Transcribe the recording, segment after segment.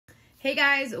Hey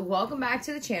guys, welcome back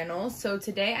to the channel. So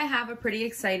today I have a pretty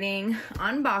exciting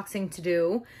unboxing to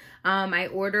do. I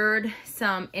ordered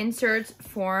some inserts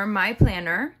for my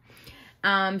planner.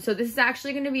 So this is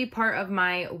actually going to be part of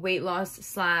my weight loss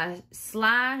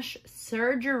slash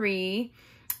surgery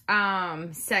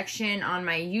section on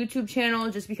my YouTube channel,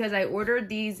 just because I ordered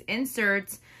these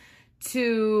inserts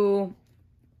to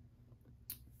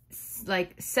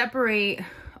like separate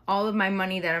all of my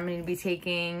money that I'm going to be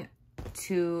taking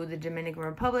to the Dominican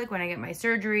Republic when I get my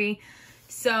surgery.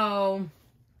 So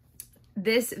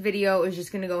this video is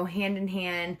just going to go hand in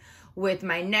hand with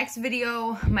my next video.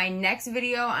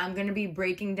 I'm going to be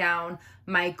breaking down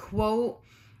my quote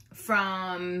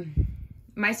from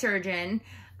my surgeon,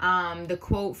 the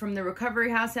quote from the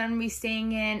recovery house that I'm going to be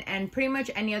staying in, and pretty much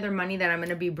any other money that I'm going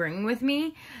to be bringing with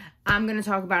me, I'm going to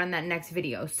talk about in that next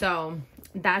video. So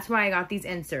that's why I got these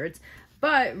inserts.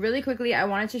 But really quickly, I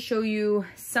wanted to show you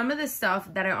some of the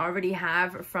stuff that I already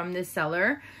have from this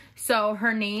seller. So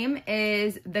her name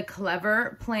is The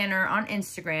Clever Planner on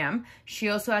Instagram. She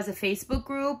also has a Facebook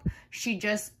group. She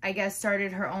just, I guess,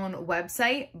 started her own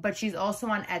website, but she's also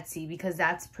on Etsy because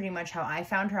that's pretty much how I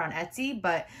found her, on Etsy.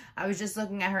 But I was just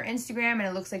looking at her Instagram and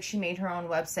it looks like she made her own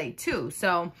website too.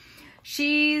 So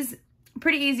she's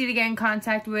pretty easy to get in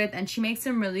contact with, and she makes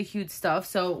some really cute stuff.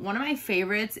 So one of my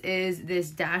favorites is this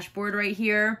dashboard right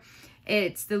here.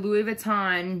 It's the Louis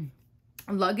Vuitton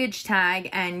luggage tag,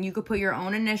 and you could put your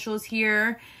own initials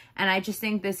here, and I just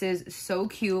think this is so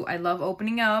cute. I love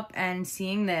opening up and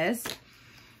seeing this.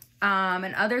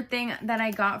 Another thing that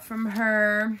I got from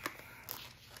her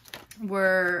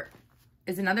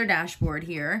is another dashboard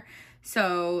here.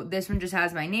 So this one just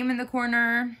has my name in the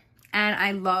corner. And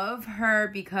I love her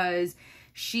because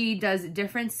she does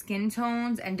different skin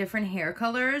tones and different hair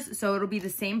colors. So it'll be the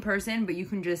same person, but you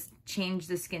can just change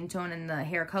the skin tone and the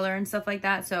hair color and stuff like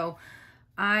that. So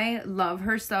I love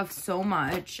her stuff so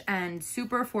much, and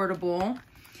super affordable.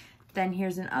 Then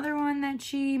here's another one that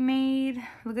she made.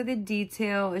 Look at the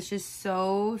detail. It's just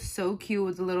so cute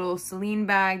with the little Celine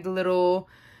bag, the little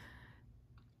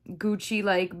Gucci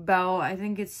like belt. I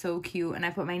think it's so cute. And I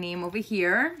put my name over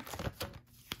here.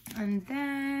 And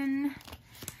then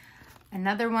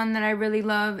another one that I really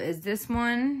love is this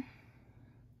one.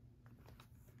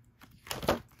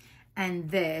 And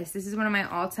this is one of my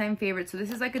all-time favorites. So this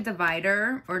is like a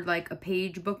divider or like a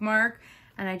page bookmark.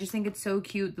 And I just think it's so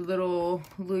cute, the little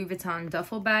Louis Vuitton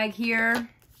duffel bag here.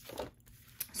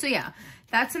 So yeah,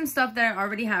 that's some stuff that I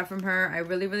already have from her. I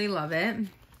really love it.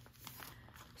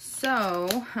 So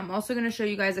I'm also going to show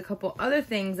you guys a couple other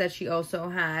things that she also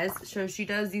has. So she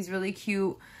does these really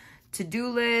cute to-do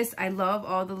lists. I love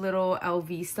all the little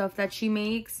LV stuff that she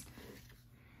makes.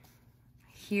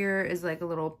 Here is like a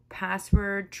little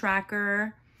password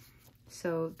tracker.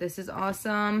 So this is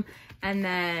awesome. And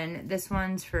then this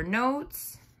one's for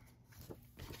notes.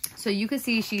 So you can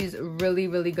see she's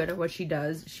really good at what she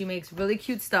does. She makes really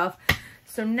cute stuff.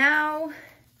 So now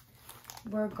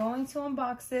we're going to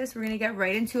unbox this. We're going to get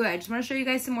right into it. I just want to show you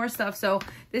guys some more stuff. So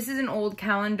this is an old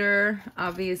calendar,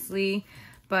 obviously.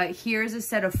 But here's a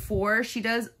set of 4. She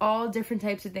does all different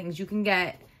types of things. You can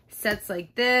get sets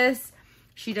like this.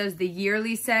 She does the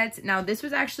yearly sets. Now, this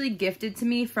was actually gifted to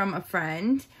me from a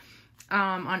friend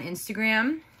on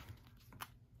Instagram.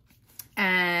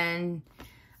 And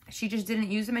she just didn't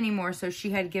use them anymore, so she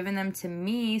had given them to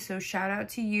me. So shout out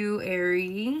to you,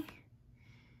 Ari.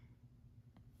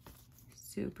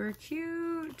 Super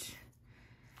cute.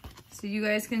 So you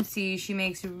guys can see she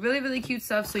makes really cute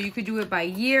stuff. So you could do it by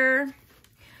year,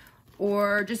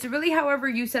 or just really however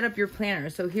you set up your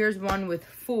planner. So here's one with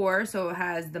 4. So it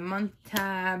has the month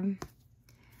tab,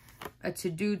 a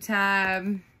to-do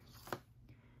tab,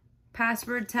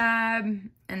 password tab,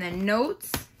 and then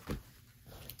notes.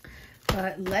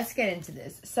 But let's get into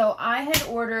this. So I had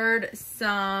ordered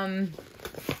some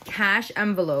cash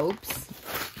envelopes,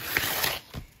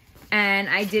 and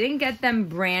I didn't get them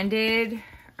branded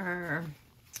or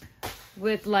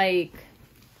with like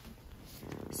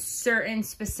certain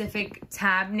specific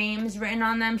tab names written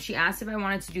on them. She asked if I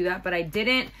wanted to do that, but I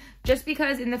didn't, just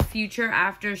because in the future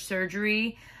after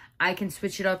surgery I can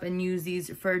switch it up and use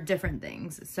these for different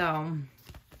things. So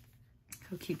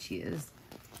how cute she is.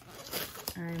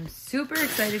 I'm super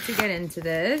excited to get into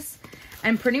this,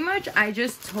 and pretty much I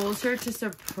just told her to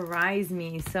surprise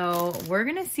me. So we're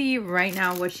gonna see right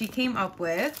now what she came up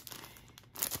with.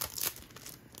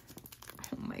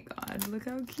 Oh my god, look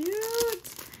how cute.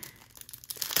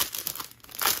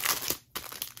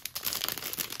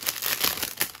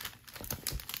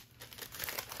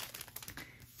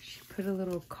 Put a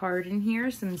little card in here,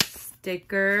 some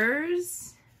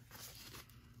stickers.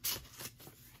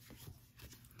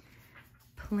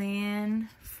 plan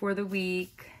for the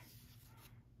week.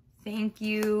 Thank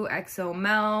you, XO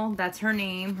Mel. That's her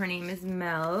name. Her name is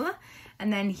Mel.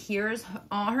 And then here's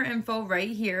all her info right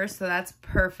here. So that's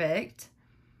perfect.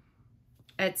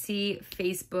 Etsy,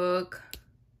 Facebook,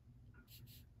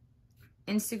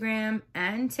 Instagram,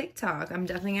 and TikTok. I'm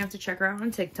definitely gonna have to check her out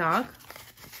on TikTok.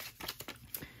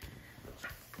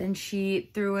 Then she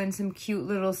threw in some cute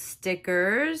little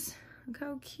stickers. Look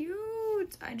how cute.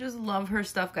 I just love her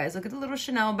stuff, guys. Look at the little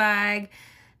Chanel bag,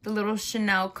 the little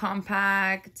Chanel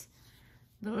compact,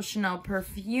 little Chanel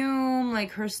perfume.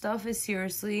 Like, her stuff is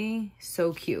seriously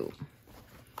so cute.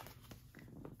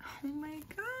 Oh my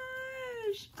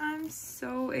gosh, I'm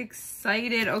so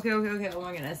excited. Okay, oh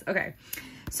my goodness. Okay,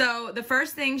 so the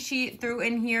first thing she threw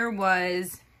in here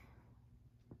was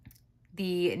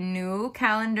the new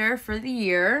calendar for the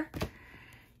year.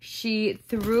 She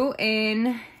threw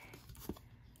in,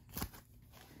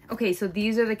 okay, so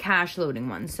these are the cash loading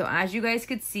ones. So as you guys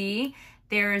could see,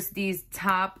 there's these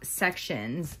top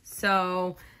sections.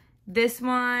 So this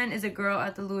one is a girl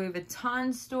at the Louis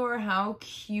Vuitton store. How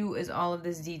cute is all of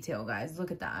this detail, guys? Look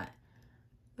at that.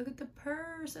 Look at the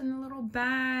purse and the little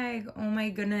bag. Oh my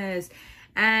goodness.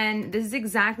 And this is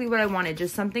exactly what I wanted.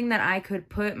 Just something that I could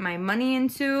put my money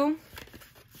into.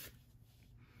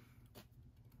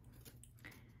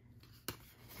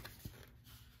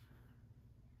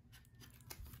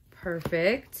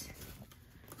 Perfect.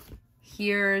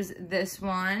 Here's this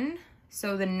one.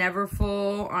 So the Never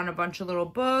Full on a bunch of little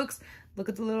books. Look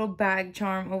at the little bag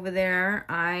charm over there.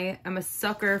 I am a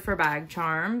sucker for bag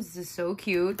charms. This is so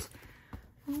cute.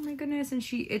 Oh my goodness. And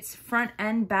it's front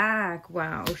and back.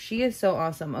 Wow. She is so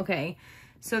awesome. Okay.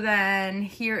 So then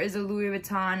here is a Louis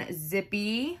Vuitton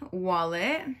zippy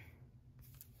wallet.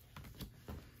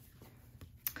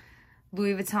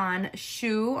 Louis Vuitton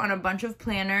shoe on a bunch of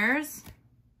planners.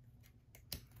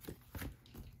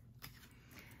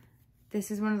 This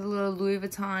is one of the little Louis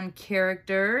Vuitton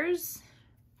characters.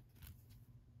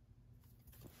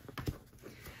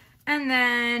 And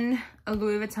then a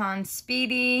Louis Vuitton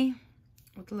Speedy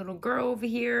with a little girl over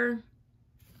here.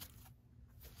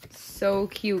 So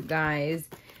cute, guys.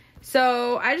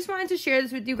 So I just wanted to share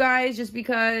this with you guys just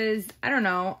because, I don't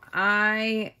know,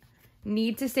 I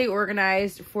need to stay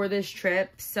organized for this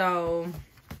trip. So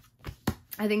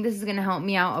I think this is going to help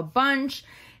me out a bunch.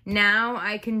 Now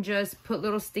I can just put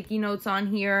little sticky notes on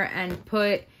here and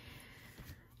put,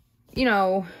 you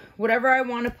know, whatever I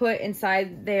want to put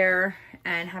inside there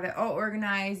and have it all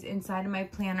organized inside of my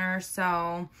planner.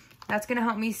 So that's going to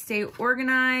help me stay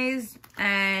organized.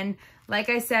 And like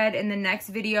I said, in the next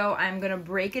video, I'm going to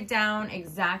break it down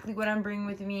exactly what I'm bringing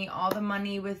with me, all the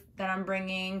money that I'm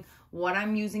bringing, what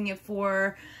I'm using it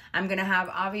for. I'm going to have,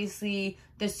 obviously,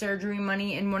 the surgery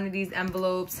money in one of these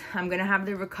envelopes. I'm going to have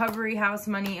the recovery house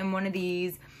money in one of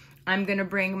these. I'm going to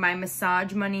bring my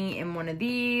massage money in one of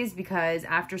these because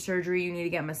after surgery, you need to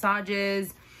get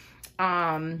massages.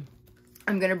 I'm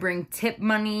going to bring tip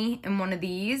money in one of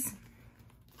these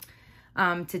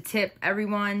to tip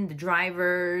everyone, the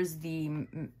drivers, the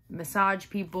massage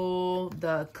people,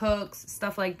 the cooks,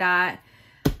 stuff like that.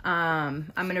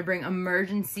 I'm going to bring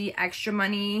emergency extra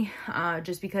money,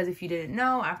 just because if you didn't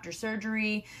know, after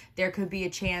surgery, there could be a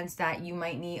chance that you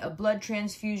might need a blood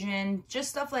transfusion, just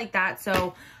stuff like that.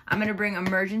 So I'm going to bring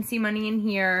emergency money in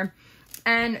here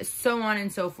and so on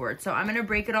and so forth. So I'm going to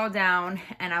break it all down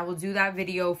and I will do that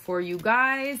video for you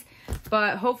guys.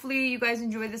 But hopefully you guys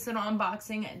enjoyed this little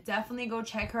unboxing. Definitely go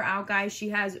check her out, guys. She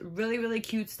has really, really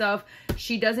cute stuff.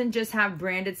 She doesn't just have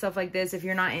branded stuff like this. If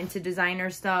you're not into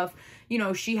designer stuff, you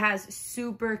know, she has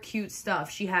super cute stuff.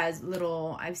 She has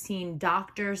little, I've seen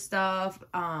doctor stuff.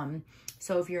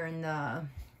 So if you're in the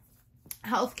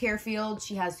healthcare field,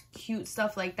 she has cute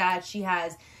stuff like that. She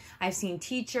has, I've seen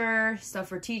teacher stuff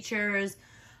for teachers,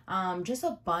 just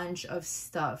a bunch of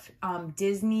stuff,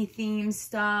 Disney themed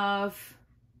stuff,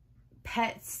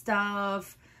 pet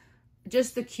stuff,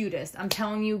 just the cutest. I'm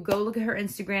telling you, go look at her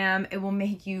Instagram. It will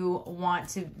make you want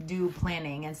to do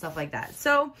planning and stuff like that.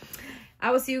 So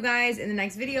I will see you guys in the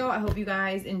next video. I hope you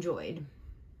guys enjoyed.